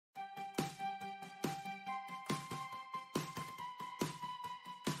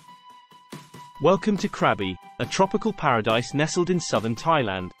Welcome to Krabi, a tropical paradise nestled in southern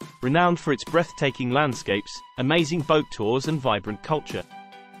Thailand, renowned for its breathtaking landscapes, amazing boat tours and vibrant culture.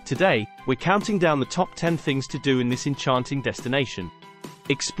 Today, we're counting down the top 10 things to do in this enchanting destination.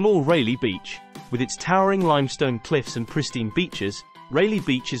 Explore Krabi Beach. With its towering limestone cliffs and pristine beaches, Krabi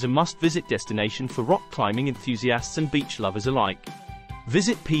Beach is a must-visit destination for rock climbing enthusiasts and beach lovers alike.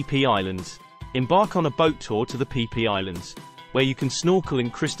 Visit PP Islands. Embark on a boat tour to the PP Islands, where you can snorkel in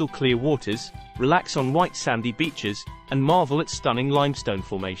crystal-clear waters, relax on white sandy beaches, and marvel at stunning limestone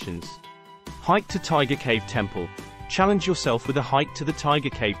formations. Hike to Tiger Cave Temple. Challenge yourself with a hike to the Tiger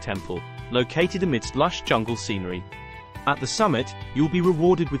Cave Temple, located amidst lush jungle scenery. At the summit, you'll be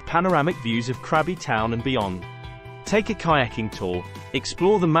rewarded with panoramic views of Krabi Town and beyond. Take a kayaking tour.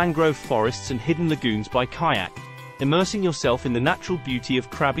 Explore the mangrove forests and hidden lagoons by kayak, immersing yourself in the natural beauty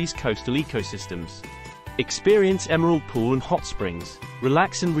of Krabi's coastal ecosystems. Experience Emerald Pool and Hot Springs.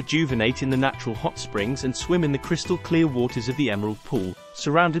 Relax and rejuvenate in the natural hot springs and swim in the crystal-clear waters of the Emerald Pool,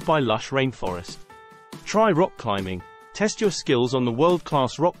 surrounded by lush rainforest. Try rock climbing. Test your skills on the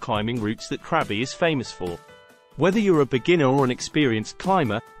world-class rock climbing routes that Krabi is famous for. Whether you're a beginner or an experienced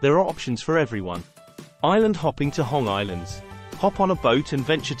climber, there are options for everyone. Island hopping to Hong Islands. Hop on a boat and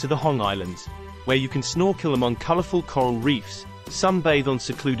venture to the Hong Islands, where you can snorkel among colorful coral reefs, sunbathe on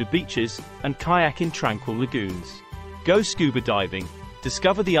secluded beaches, and kayak in tranquil lagoons. Go scuba diving.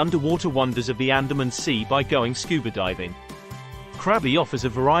 Discover the underwater wonders of the Andaman Sea by going scuba diving. Krabi offers a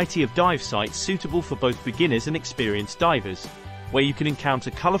variety of dive sites suitable for both beginners and experienced divers, where you can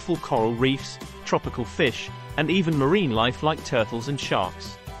encounter colorful coral reefs, tropical fish, and even marine life like turtles and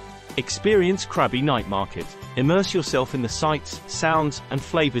sharks. Experience Krabi Night Market. Immerse yourself in the sights, sounds, and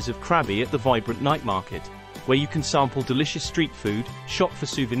flavors of Krabi at the vibrant night market, where you can sample delicious street food, shop for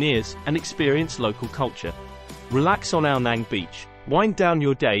souvenirs, and experience local culture. Relax on Ao Nang Beach. Wind down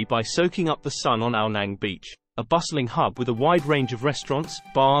your day by soaking up the sun on Ao Nang Beach, a bustling hub with a wide range of restaurants,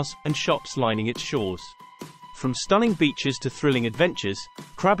 bars, and shops lining its shores. From stunning beaches to thrilling adventures,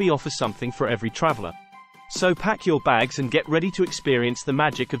 Krabi offers something for every traveler. So pack your bags and get ready to experience the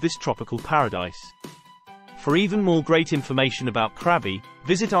magic of this tropical paradise. For even more great information about Krabi,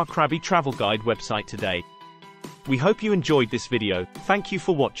 visit our Krabi Travel Guide website today. We hope you enjoyed this video. Thank you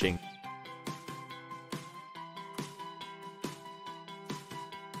for watching.